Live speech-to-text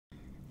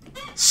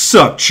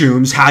Sup,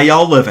 chooms, how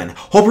y'all living?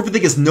 Hope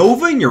everything is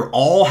Nova and you're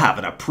all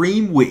having a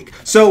preem week.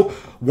 So,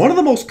 one of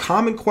the most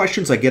common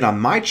questions I get on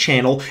my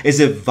channel is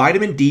if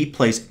vitamin D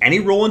plays any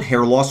role in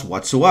hair loss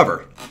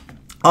whatsoever.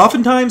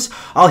 Oftentimes,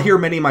 I'll hear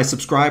many of my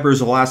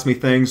subscribers will ask me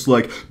things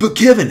like, "But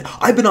Kevin,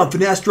 I've been on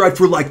finasteride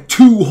for like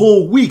 2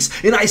 whole weeks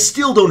and I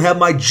still don't have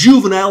my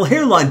juvenile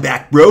hairline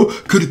back, bro.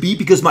 Could it be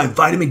because my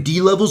vitamin D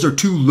levels are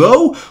too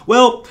low?"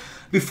 Well,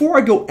 before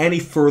I go any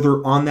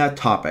further on that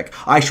topic,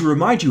 I should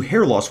remind you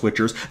hair loss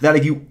switchers that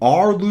if you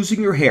are losing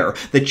your hair,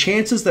 the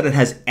chances that it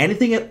has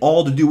anything at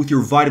all to do with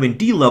your vitamin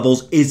D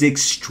levels is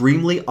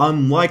extremely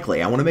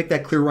unlikely. I want to make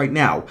that clear right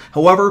now.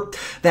 However,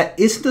 that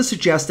isn't to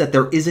suggest that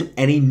there isn't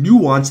any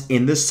nuance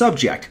in this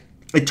subject.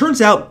 It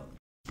turns out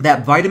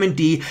that vitamin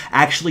D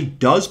actually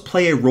does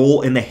play a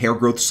role in the hair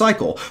growth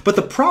cycle. But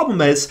the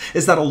problem is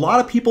that a lot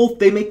of people,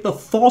 they make the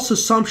false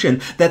assumption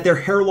that their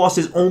hair loss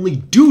is only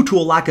due to a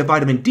lack of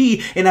vitamin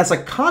D, and as a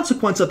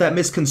consequence of that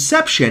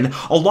misconception,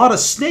 a lot of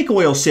snake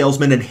oil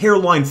salesmen and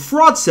hairline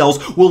fraud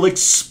cells will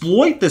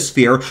exploit this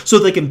fear so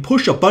they can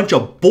push a bunch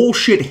of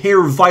bullshit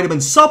hair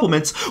vitamin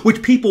supplements,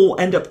 which people will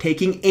end up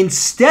taking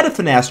instead of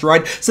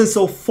finasteride, since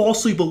they'll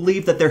falsely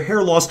believe that their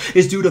hair loss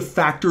is due to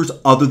factors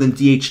other than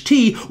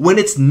DHT when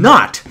it's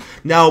not.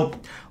 Now,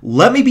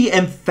 let me be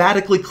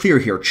emphatically clear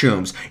here,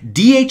 chooms.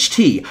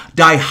 DHT,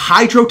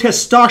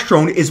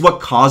 dihydrotestosterone, is what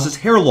causes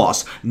hair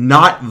loss,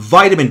 not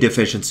vitamin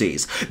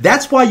deficiencies.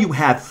 That's why you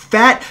have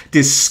fat,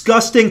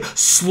 disgusting,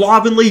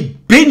 slovenly,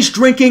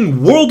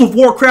 binge-drinking, World of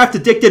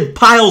Warcraft-addicted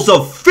piles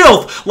of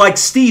filth like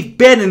Steve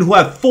Bannon who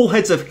have full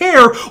heads of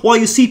hair, while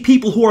you see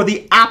people who are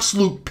the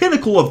absolute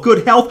pinnacle of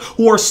good health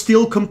who are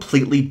still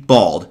completely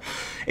bald.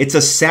 It's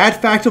a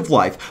sad fact of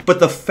life, but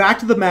the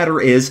fact of the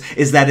matter is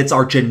that it's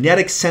our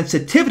genetic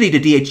sensitivity to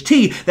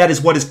DHT that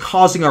is what is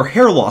causing our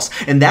hair loss,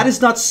 and that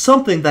is not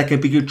something that can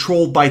be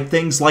controlled by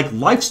things like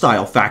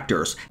lifestyle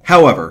factors.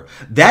 However,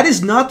 that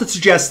is not to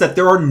suggest that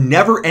there are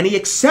never any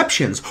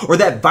exceptions, or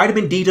that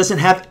vitamin D doesn't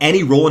have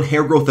any role in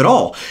hair growth at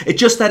all. It's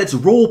just that its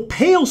role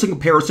pales in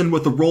comparison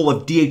with the role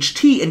of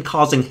DHT in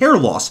causing hair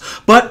loss,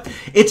 but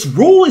its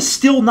role is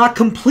still not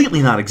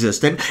completely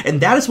non-existent, and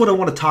that is what I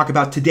want to talk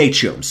about today,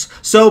 chooms.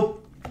 So,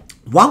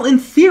 while in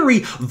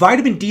theory,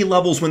 vitamin D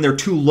levels when they're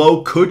too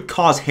low could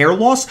cause hair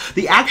loss,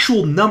 the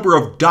actual number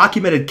of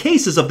documented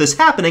cases of this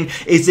happening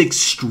is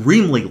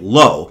extremely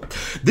low.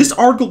 This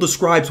article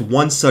describes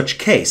one such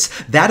case,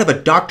 that of a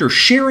Dr.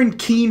 Sharon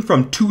Keene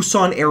from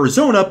Tucson,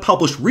 Arizona,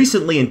 published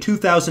recently in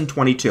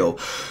 2022.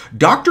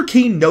 Dr.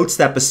 Keene notes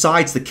that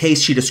besides the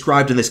case she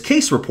described in this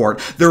case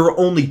report, there are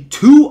only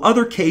 2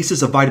 other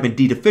cases of vitamin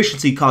D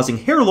deficiency causing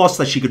hair loss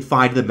that she could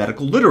find in the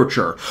medical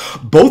literature.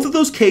 Both of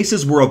those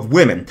cases were of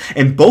women,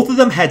 and both of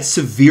them had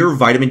severe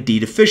vitamin D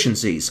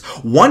deficiencies.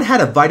 One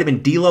had a vitamin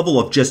D level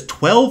of just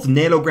 12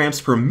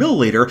 nanograms per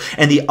milliliter,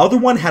 and the other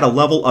one had a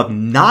level of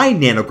 9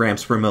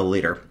 nanograms per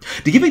milliliter.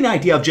 To give you an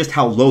idea of just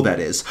how low that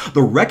is,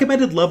 the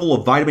recommended level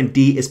of vitamin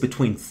D is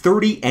between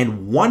 30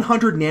 and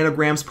 100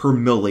 nanograms per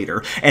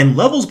milliliter, and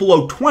levels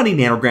below 20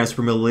 nanograms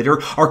per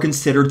milliliter are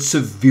considered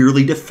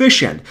severely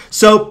deficient.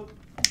 So,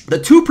 the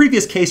 2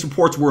 previous case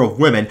reports were of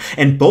women,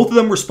 and both of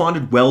them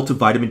responded well to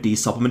vitamin D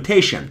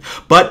supplementation.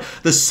 But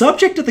the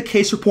subject of the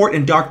case report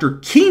in Dr.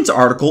 Keene's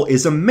article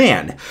is a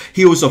man.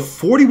 He was a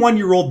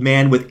 41-year-old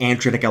man with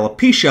androgenetic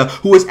alopecia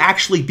who was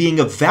actually being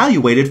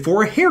evaluated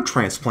for a hair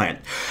transplant.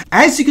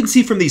 As you can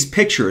see from these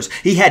pictures,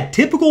 he had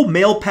typical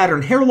male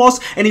pattern hair loss,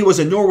 and he was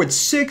a Norwood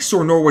 6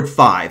 or Norwood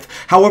 5.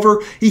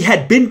 However, he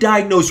had been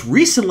diagnosed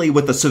recently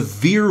with a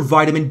severe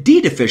vitamin D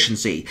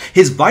deficiency.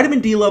 His vitamin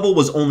D level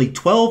was only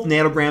 12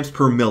 nanograms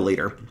per milliliter.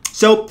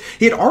 So,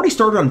 he had already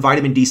started on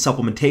vitamin D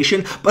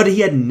supplementation, but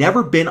he had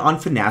never been on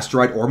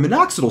finasteride or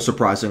minoxidil,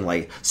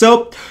 surprisingly.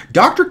 So,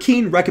 Dr.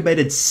 Keene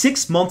recommended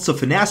 6 months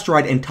of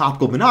finasteride and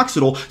topical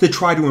minoxidil to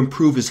try to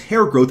improve his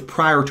hair growth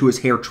prior to his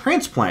hair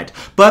transplant.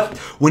 But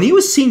when he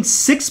was seen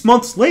 6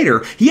 months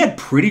later, he had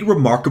pretty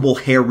remarkable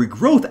hair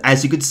regrowth,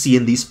 as you could see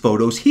in these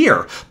photos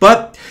here.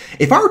 But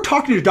if I were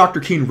talking to Dr.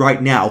 Keene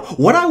right now,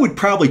 what I would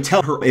probably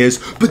tell her is,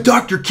 "But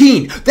Dr.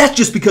 Keene, that's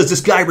just because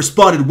this guy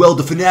responded well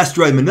to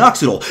finasteride and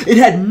minoxidil. It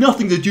had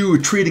nothing to do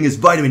with treating his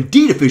vitamin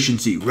D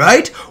deficiency,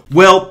 right?"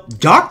 Well,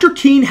 Dr.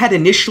 Keene had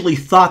initially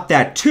thought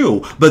that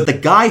too, but the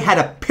guy had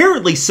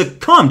apparently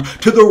succumbed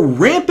to the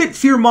rampant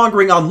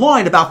fear-mongering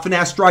online about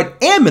finasteride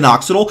and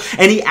minoxidil,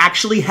 and he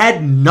actually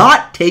had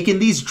not taken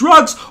these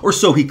drugs, or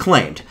so he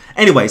claimed.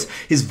 Anyways,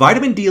 his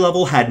vitamin D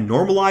level had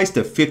normalized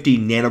to 50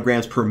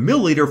 nanograms per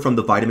milliliter from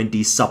the vitamin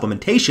D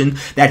supplementation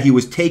that he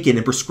was taken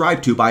and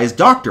prescribed to by his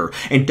doctor,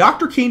 and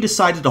Dr. Keene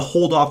decided to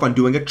hold off on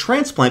doing a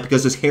transplant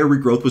because his hair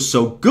regrowth was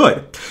so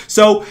good.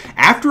 So,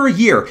 after a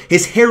year,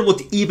 his hair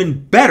looked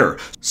even better,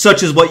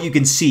 such as what you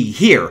can see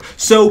here.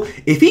 So,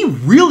 if he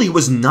really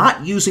was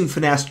not using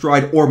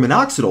finasteride or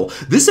minoxidil,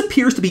 this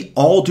appears to be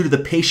all due to the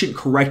patient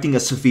correcting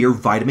a severe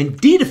vitamin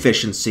D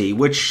deficiency,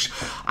 which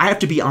I have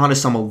to be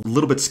honest, I'm a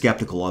little bit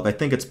skeptical of. love. I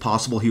think it's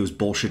possible he was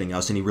bullshitting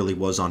us and he really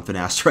was on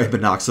finasteride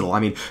minoxidil. I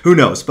mean, who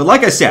knows? But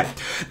like I said,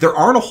 there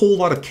aren't a whole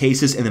lot of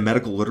cases in the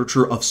medical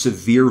literature of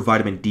severe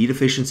vitamin D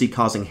deficiency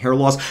causing hair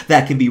loss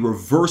that can be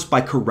reversed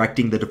by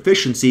correcting the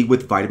deficiency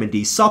with vitamin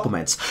D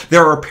supplements.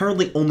 There are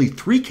apparently only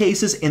 3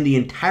 cases in the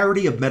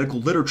entirety of medical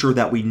literature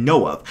that we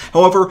know of.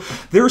 However,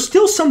 there are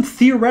still some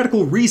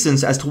theoretical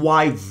reasons as to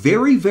why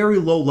very, very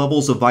low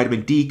levels of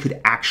vitamin D could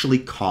actually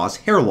cause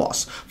hair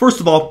loss. First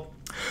of all,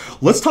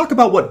 let's talk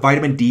about what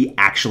vitamin D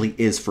actually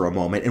is for a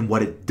moment and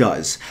what it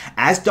does.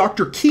 As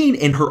Dr. Keene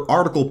in her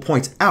article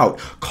points out,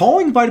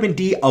 calling vitamin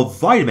D a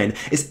vitamin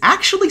is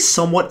actually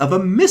somewhat of a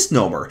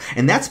misnomer,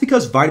 and that's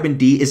because vitamin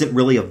D isn't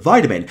really a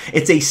vitamin.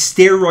 It's a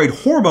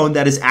steroid hormone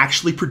that is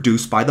actually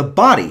produced by the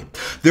body.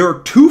 There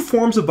are 2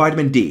 forms of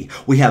vitamin D.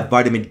 We have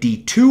vitamin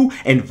D2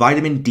 and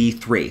vitamin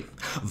D3.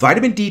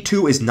 Vitamin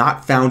D2 is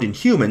not found in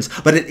humans,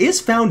 but it is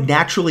found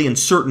naturally in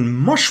certain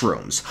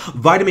mushrooms.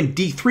 Vitamin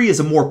D3 is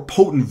a more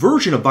potent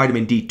version of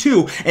vitamin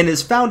D2 and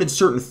is found in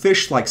certain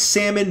fish like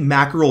salmon,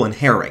 mackerel, and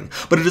herring.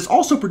 But it is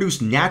also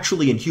produced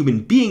naturally in human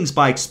beings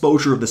by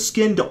exposure of the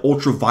skin to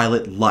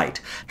ultraviolet light.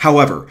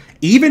 However,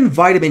 even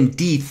vitamin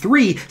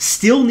D3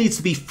 still needs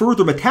to be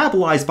further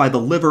metabolized by the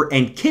liver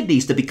and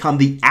kidneys to become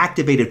the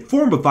activated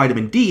form of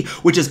vitamin D,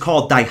 which is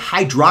called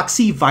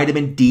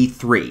dihydroxyvitamin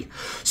D3.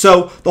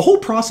 So the whole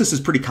process is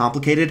pretty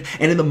complicated,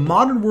 and in the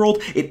modern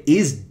world, it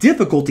is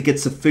difficult to get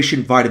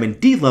sufficient vitamin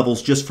D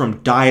levels just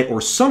from diet or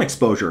sun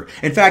exposure.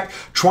 In fact,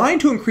 trying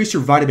to increase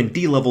your vitamin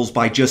D levels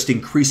by just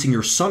increasing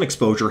your sun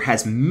exposure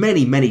has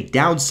many, many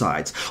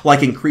downsides,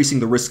 like increasing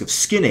the risk of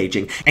skin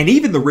aging and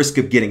even the risk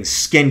of getting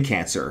skin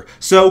cancer.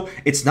 So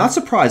it's not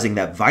surprising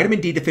that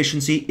vitamin D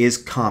deficiency is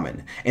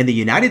common. In the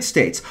United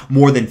States,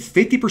 more than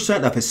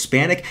 50% of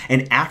Hispanic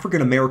and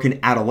African American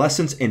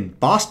adolescents in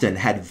Boston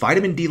had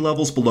vitamin D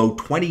levels below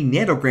 20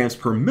 nanograms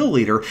per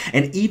milliliter,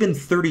 and even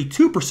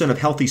 32% of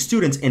healthy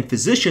students and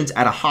physicians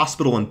at a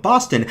hospital in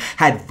Boston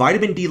had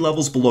vitamin D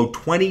levels below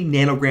 20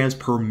 nanograms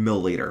per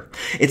milliliter.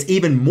 It's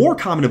even more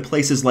common in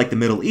places like the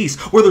Middle East,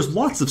 where there's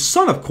lots of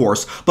sun, of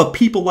course, but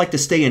people like to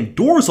stay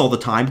indoors all the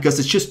time because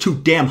it's just too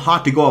damn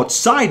hot to go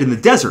outside in the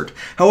desert.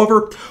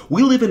 However,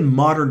 we live in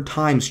modern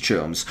times,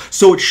 chums,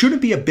 so it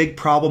shouldn't be a big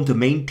problem to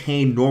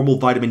maintain normal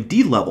vitamin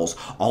D levels.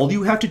 All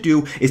you have to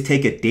do is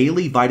take a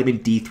daily vitamin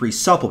D3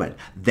 supplement.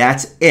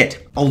 That's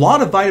it. A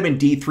lot of vitamin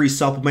D3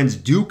 supplements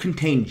do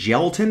contain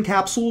gelatin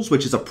capsules,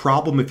 which is a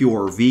problem if you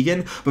are a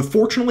vegan, but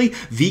fortunately,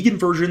 vegan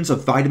versions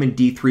of vitamin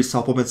D3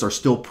 supplements are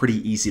still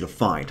pretty easy to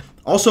find.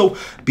 Also,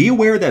 be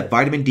aware that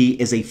vitamin D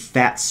is a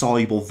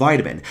fat-soluble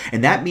vitamin,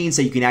 and that means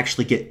that you can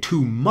actually get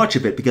too much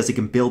of it because it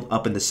can build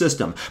up in the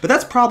system. But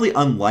that's probably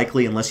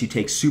unlikely unless you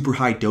take super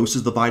high doses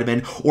of the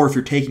vitamin, or if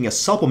you're taking a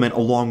supplement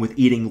along with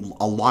eating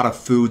a lot of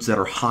foods that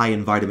are high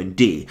in vitamin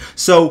D.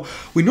 So,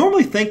 we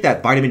normally think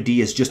that vitamin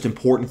D is just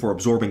important for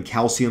absorbing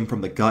calcium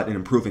from the gut and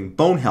improving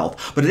bone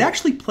health, but it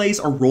actually plays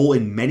a role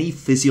in many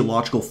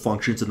physiological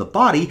functions in the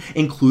body,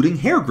 including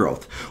hair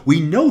growth. We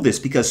know this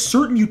because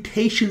certain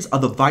mutations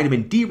of the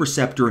vitamin D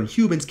receptor in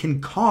humans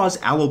can cause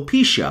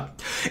alopecia.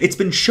 It's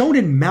been shown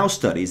in mouse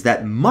studies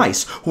that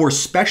mice who are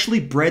specially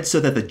bred so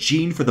that the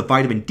gene for the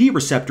vitamin D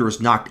receptor is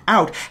knocked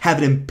out have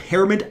an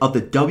impairment of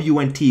the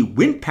WNT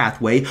Wnt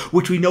pathway,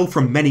 which we know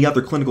from many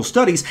other clinical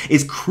studies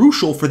is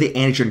crucial for the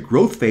anagen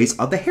growth phase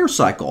of the hair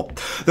cycle.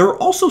 There are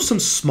also some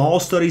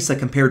small studies that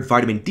compared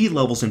vitamin D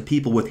levels in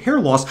people with hair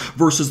loss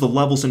versus the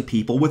levels in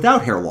people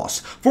without hair loss.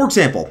 For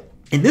example,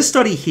 in this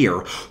study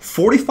here,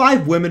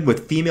 45 women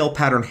with female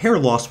pattern hair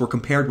loss were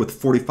compared with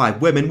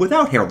 45 women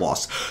without hair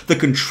loss. The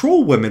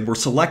control women were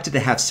selected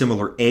to have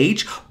similar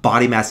age,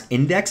 body mass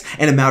index,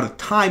 and amount of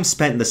time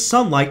spent in the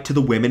sunlight to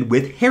the women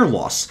with hair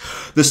loss.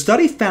 The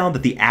study found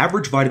that the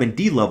average vitamin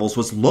D levels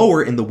was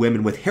lower in the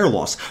women with hair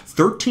loss,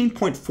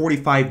 13.45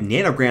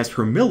 nanograms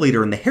per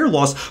milliliter in the hair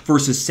loss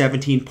versus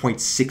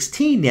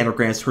 17.16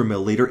 nanograms per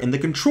milliliter in the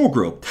control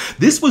group.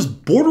 This was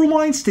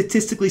borderline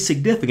statistically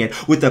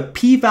significant with a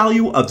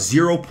p-value of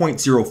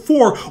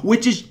 0.04,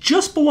 which is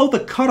just below the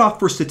cutoff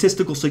for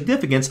statistical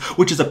significance,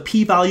 which is a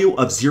p-value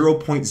of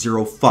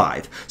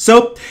 0.05.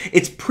 So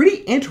it's pretty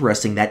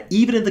interesting that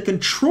even in the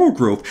control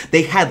group,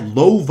 they had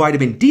low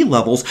vitamin D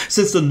levels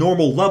since the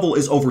normal level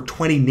is over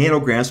 20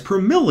 nanograms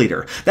per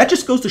milliliter. That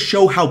just goes to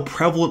show how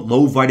prevalent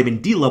low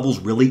vitamin D levels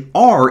really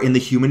are in the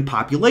human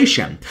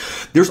population.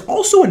 There's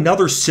also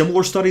another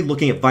similar study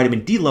looking at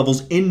vitamin D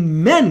levels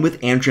in men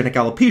with androgenetic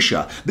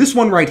alopecia. This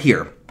one right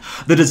here.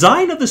 The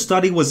design of the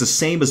study was the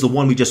same as the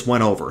one we just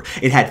went over.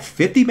 It had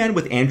 50 men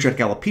with androgenetic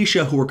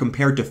alopecia who were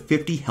compared to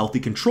 50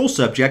 healthy control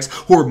subjects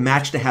who were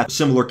matched to have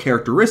similar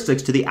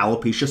characteristics to the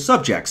alopecia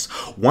subjects.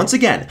 Once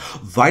again,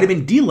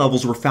 vitamin D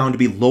levels were found to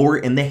be lower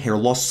in the hair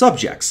loss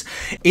subjects.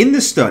 In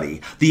this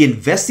study, the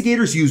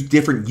investigators used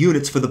different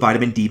units for the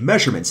vitamin D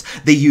measurements.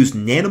 They used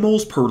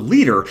nanomoles per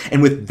liter,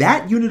 and with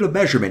that unit of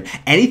measurement,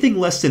 anything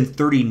less than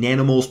 30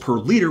 nanomoles per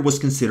liter was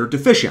considered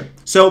deficient.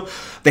 So,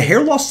 the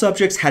hair loss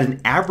subjects had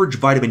an average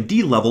vitamin vitamin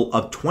D level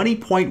of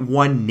 20.1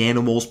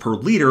 nanomoles per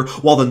liter,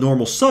 while the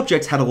normal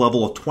subjects had a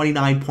level of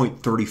 29.34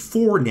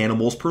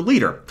 nanomoles per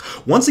liter.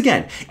 Once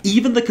again,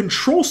 even the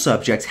control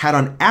subjects had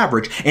on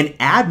average an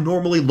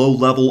abnormally low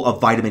level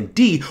of vitamin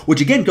D,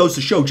 which again goes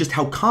to show just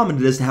how common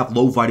it is to have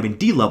low vitamin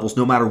D levels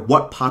no matter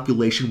what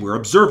population we're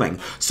observing.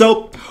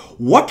 So,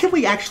 what can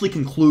we actually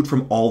conclude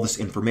from all this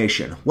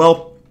information?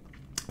 Well,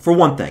 for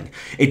one thing,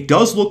 it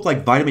does look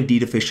like vitamin D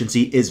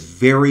deficiency is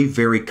very,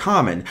 very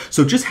common,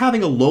 so just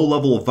having a low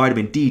level of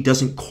vitamin D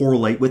doesn't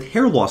correlate with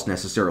hair loss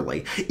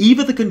necessarily.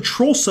 Even the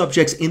control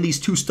subjects in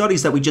these two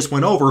studies that we just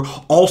went over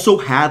also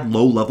had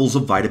low levels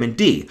of vitamin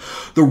D.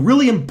 The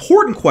really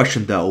important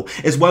question, though,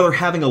 is whether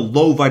having a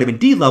low vitamin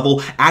D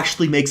level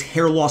actually makes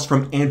hair loss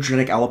from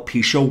androgenetic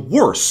alopecia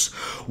worse.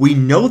 We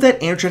know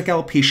that androgenetic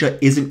alopecia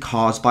isn't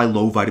caused by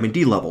low vitamin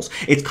D levels.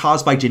 It's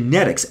caused by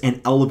genetics and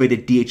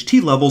elevated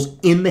DHT levels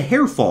in the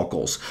hair follicles.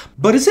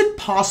 But is it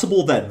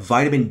possible that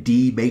vitamin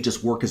D may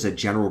just work as a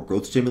general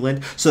growth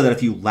stimulant so that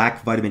if you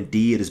lack vitamin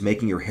D, it is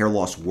making your hair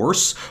loss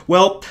worse?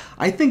 Well,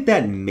 I think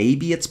that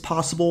maybe it's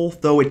possible,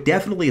 though it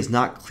definitely is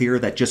not clear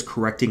that just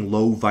correcting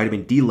low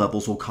vitamin D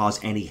levels will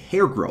cause any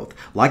hair growth.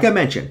 Like I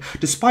mentioned,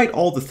 despite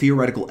all the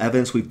theoretical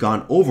evidence we've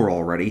gone over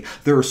already,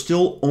 there are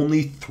still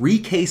only 3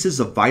 cases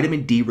of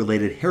vitamin D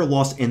related hair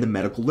loss in the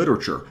medical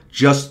literature.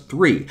 Just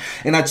 3.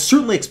 And I'd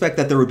certainly expect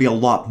that there would be a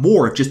lot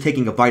more if just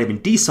taking a vitamin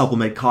D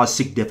supplement caused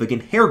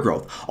significant hair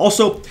growth.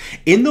 Also,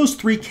 in those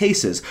 3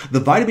 cases, the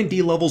vitamin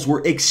D levels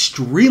were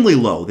extremely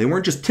low. They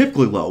weren't just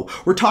typically low.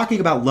 We're talking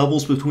about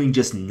levels between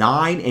just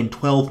 9 and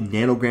 12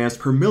 nanograms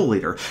per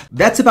milliliter.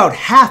 That's about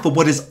half of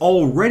what is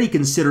already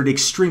considered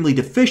extremely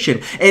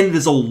deficient, and it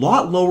is a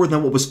lot lower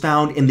than what was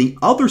found in the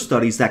other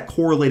studies that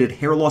correlated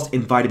hair loss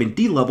in vitamin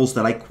D levels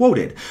that I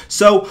quoted.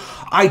 So,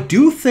 I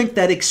do think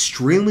that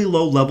extremely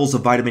low levels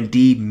of vitamin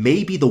D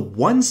may be the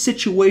one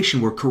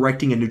situation where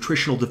correcting a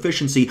nutritional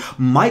deficiency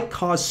might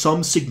cause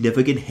some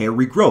significant hair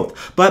regrowth.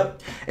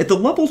 But if the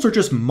levels are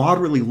just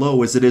moderately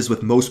low as it is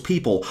with most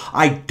people,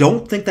 I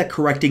don't think that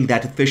correcting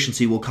that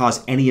deficiency will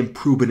cause any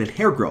improvement in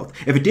hair growth.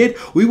 If it did,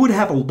 we would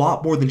have a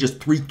lot more than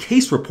just 3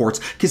 case reports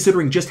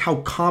considering just how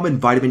common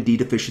vitamin D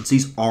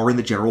deficiencies are in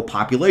the general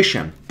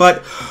population.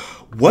 But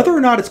whether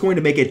or not it's going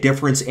to make a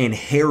difference in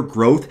hair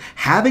growth,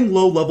 having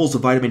low levels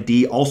of vitamin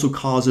D also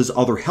causes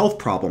other health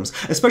problems,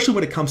 especially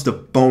when it comes to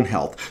bone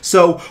health.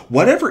 So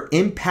whatever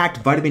impact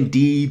vitamin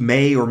D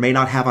may or may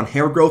not have on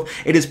hair growth,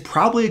 it is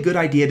probably a good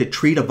idea to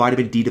treat a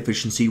vitamin D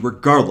deficiency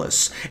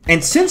regardless.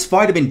 And since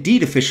vitamin D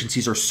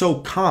deficiencies are so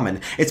common,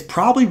 it's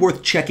probably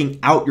worth checking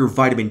out your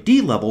vitamin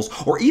D levels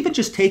or even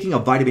just taking a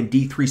vitamin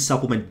D3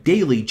 supplement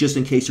daily just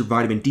in case your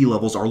vitamin D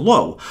levels are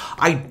low.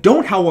 I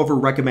don't, however,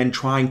 recommend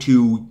trying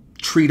to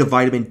treat a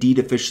vitamin D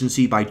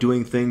deficiency by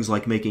doing things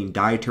like making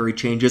dietary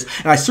changes,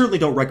 and I certainly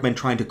don't recommend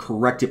trying to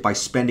correct it by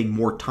spending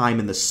more time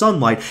in the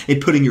sunlight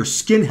and putting your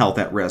skin health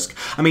at risk.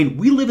 I mean,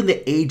 we live in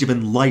the age of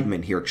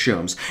enlightenment here at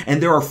Chooms,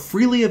 and there are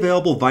freely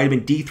available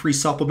vitamin D3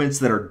 supplements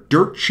that are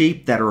dirt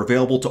cheap that are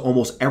available to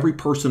almost every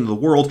person in the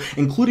world,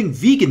 including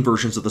vegan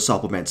versions of the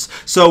supplements.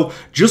 So,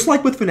 just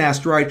like with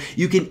finasteride,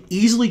 you can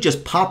easily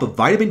just pop a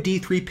vitamin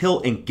D3 pill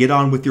and get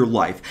on with your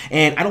life.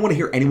 And I don't want to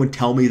hear anyone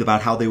tell me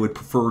about how they would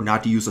prefer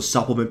not to use a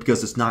supplement because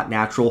it's not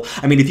natural.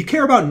 I mean, if you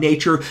care about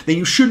nature, then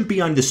you shouldn't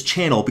be on this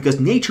channel because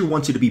nature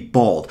wants you to be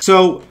bald.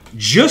 So,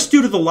 just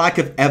due to the lack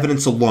of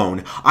evidence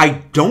alone,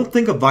 I don't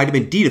think a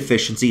vitamin D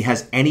deficiency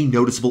has any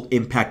noticeable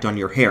impact on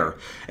your hair.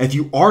 If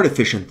you are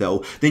deficient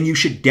though, then you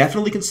should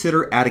definitely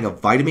consider adding a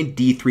vitamin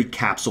D3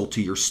 capsule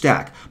to your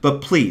stack.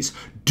 But please,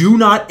 do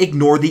not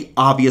ignore the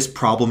obvious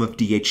problem of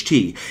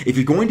DHT. If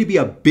you're going to be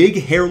a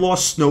big hair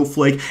loss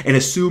snowflake and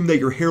assume that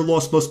your hair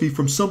loss must be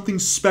from something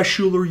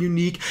special or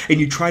unique and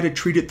you try to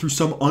treat it through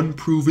some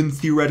unproven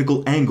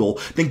theoretical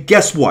angle, then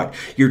guess what?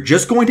 You're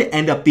just going to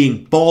end up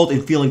being bald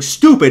and feeling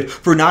stupid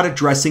for not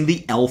addressing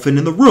the elephant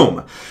in the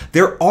room.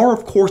 There are,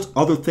 of course,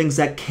 other things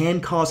that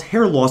can cause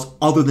hair loss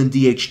other than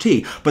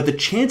DHT, but the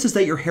chances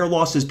that your hair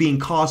loss is being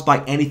caused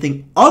by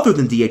anything other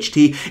than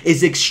DHT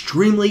is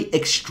extremely,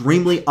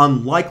 extremely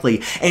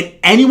unlikely. And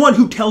anyone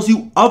who tells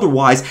you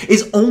otherwise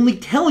is only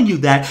telling you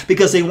that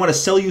because they want to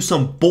sell you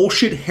some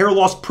bullshit hair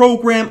loss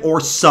program or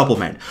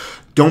supplement.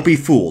 Don't be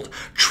fooled.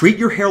 Treat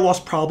your hair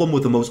loss problem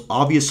with the most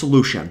obvious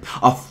solution,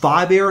 a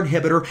 5-AR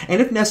inhibitor,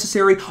 and if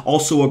necessary,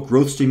 also a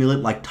growth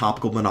stimulant like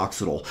topical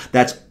minoxidil.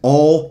 That's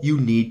all you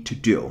need to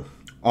do.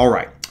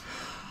 Alright,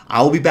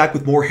 I'll be back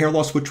with more hair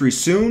loss witchery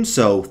soon,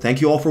 so thank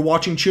you all for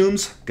watching,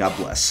 Chooms. God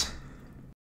bless.